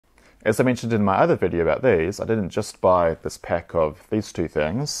as I mentioned in my other video about these, I didn't just buy this pack of these two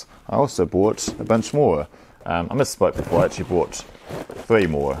things, I also bought a bunch more. I misspoke before, I actually bought 3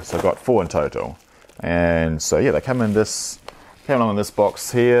 more, so I got 4 in total. And so yeah, they came along in this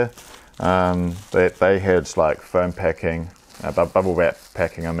box here. They had like foam packing, bubble wrap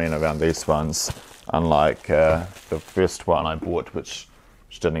packing, around these ones, unlike the first one I bought, which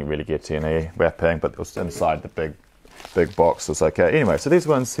didn't really get any wrapping, but it was inside the big box. It's okay. Anyway, so these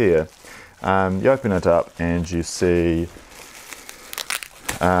ones here, you open it up and you see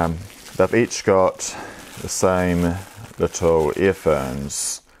they've each got the same little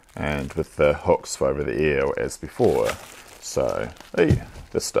earphones and with the hooks for over the ear as before. So, hey,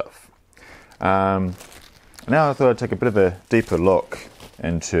 this stuff. Now I thought I'd take a bit of a deeper look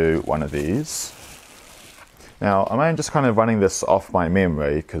into one of these. Now, I'm just kind of running this off my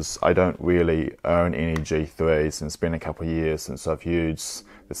memory because I don't really own any G3s, and it's been a couple of years since I've used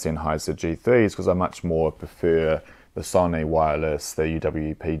the Sennheiser G3s because I much more prefer the Sony wireless, the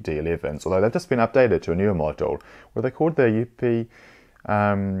UWP D11s, although they've just been updated to a newer model. What are they called? The UP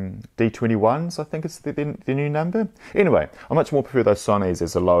D21s, I think is the new number. Anyway, I much more prefer those Sonys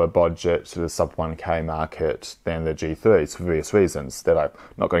as a lower budget to the sub 1K market than the G3s for various reasons that I'm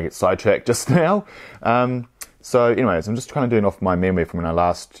not going to get sidetracked just now. So anyways, I'm just kind of doing off my memory from when I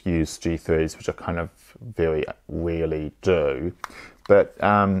last used G3s, which I kind of very rarely do. But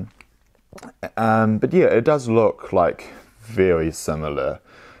yeah, it does look like very similar.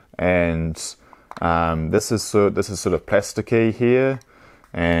 And this is sort of plasticky here,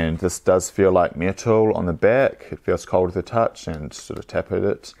 and this does feel like metal on the back. It feels cold to the touch and sort of tap at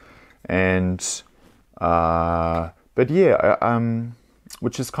it. And but yeah,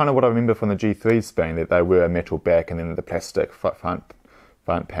 which is kind of what I remember from the G3s being, that they were a metal back and then the plastic front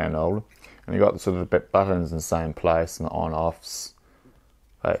panel, and you got the sort of buttons in the same place and the on-offs.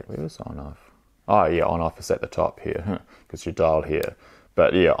 Wait, where is on-off? Oh yeah, on-off is at the top here because you dial here.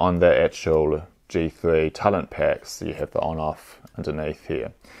 But yeah, on the actual G3 talent packs, you have the on-off underneath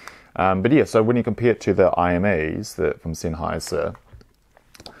here. But yeah, so when you compare it to the IEMs from Sennheiser,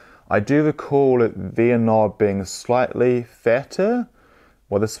 I do recall their knob being slightly fatter.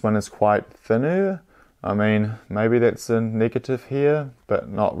 Well, this one is quite thinner. Maybe that's a negative here, but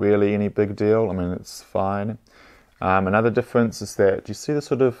not really any big deal. It's fine. Another difference is that, do you see the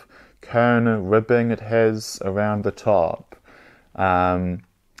sort of cone ribbing it has around the top?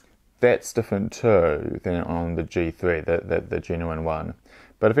 That's different too than on the G3, the genuine one.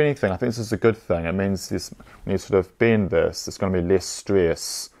 But if anything, I think this is a good thing. It means when you sort of bend this, it's going to be less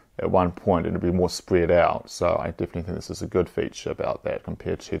stress at one point. It'll be more spread out. So I definitely think this is a good feature about that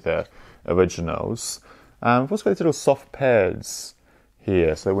compared to the originals. We've also got these little soft pads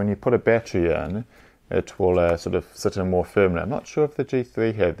here. So when you put a battery in, it will sort of sit in more firmly. I'm not sure if the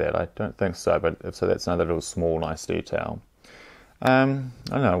G3 had that. I don't think so. But if so, that's another little small, nice detail. I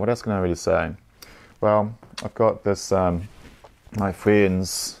don't know, what else can I really say? Well, I've got this, my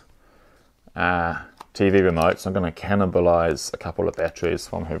friend's TV remote, so I'm going to cannibalize a couple of batteries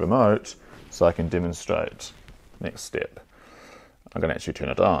from her remote so I can demonstrate. Next step, I'm going to actually turn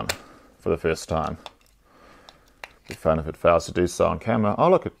it on for the first time. It'd be fun if it fails to do so on camera.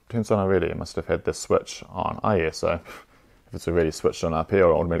 Oh look, it turns on already. It must have had this switch on. Oh yeah, so if it's already switched on up here,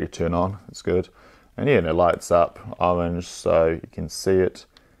 it'll automatically turn on. It's good. And yeah, and it lights up orange, so you can see it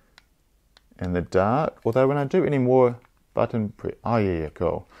in the dark. Although when I do any more button press, oh yeah,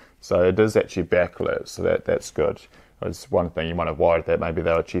 cool. So it is actually backlit, so that's good. It's one thing you might have worried that maybe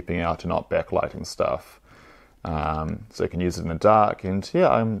they were cheaping out and not backlighting stuff. So you can use it in the dark, and yeah,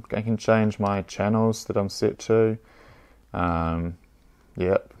 I can change my channels that I'm set to.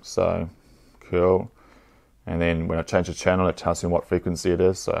 Yep, so cool. And then when I change the channel, it tells me what frequency it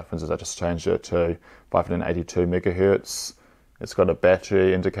is. So for instance, I just changed it to 582 megahertz. It's got a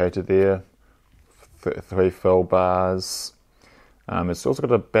battery indicator there, 3 fill bars. It's also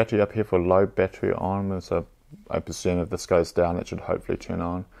got a battery up here for low battery on. So I presume if this goes down, it should hopefully turn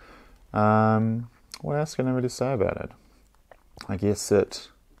on. What else can I really say about it? I guess it...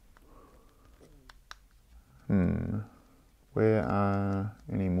 Where are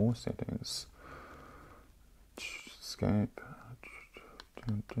any more settings? Escape.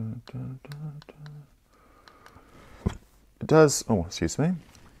 It does... Oh, excuse me.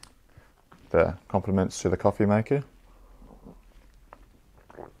 The compliments to the coffee maker.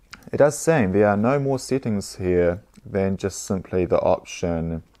 It does seem there are no more settings here than just simply the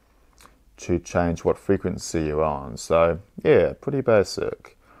option to change what frequency you're on. So yeah, pretty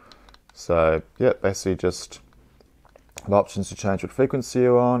basic. So yeah, basically just have options to change what frequency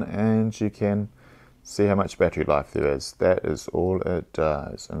you're on, and you can See how much battery life there is. That is all it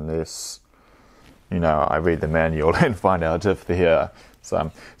does, unless, you know, I read the manual and find out if they're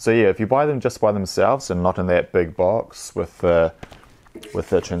some. So yeah, if you buy them just by themselves and not in that big box with the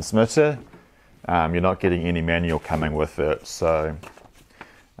transmitter, you're not getting any manual coming with it. So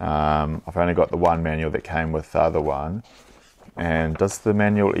I've only got the one manual that came with the other one. And does the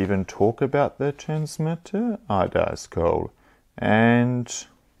manual even talk about the transmitter? Oh, it does. Cool. And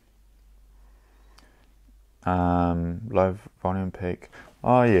low volume peak.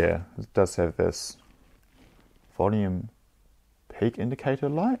 Oh yeah, it does have this volume peak indicator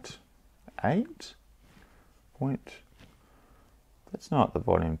light. 8 point. That's not the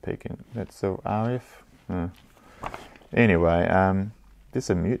volume peak. That's the RF. Anyway, there's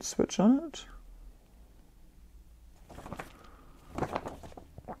a mute switch on it.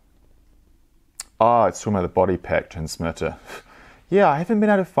 Oh, it's talking about the body pack transmitter. Yeah, I haven't been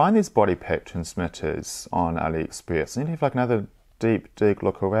able to find these body pack transmitters on AliExpress. I need to have like another deep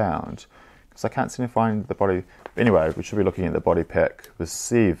look around because I can't seem to find the body. Anyway, we should be looking at the body pack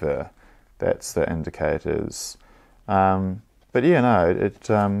receiver. That's the indicators. But yeah, no, it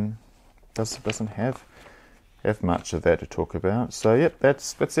doesn't have much of that to talk about. So yep,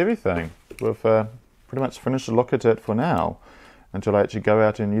 that's everything. We've pretty much finished a look at it for now until I actually go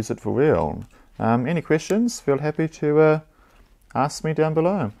out and use it for real. Any questions? Feel happy to ask me down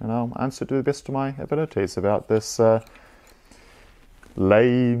below, and I'll answer to the best of my abilities about this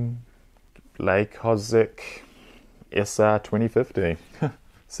Leicozic SR2050.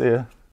 See ya.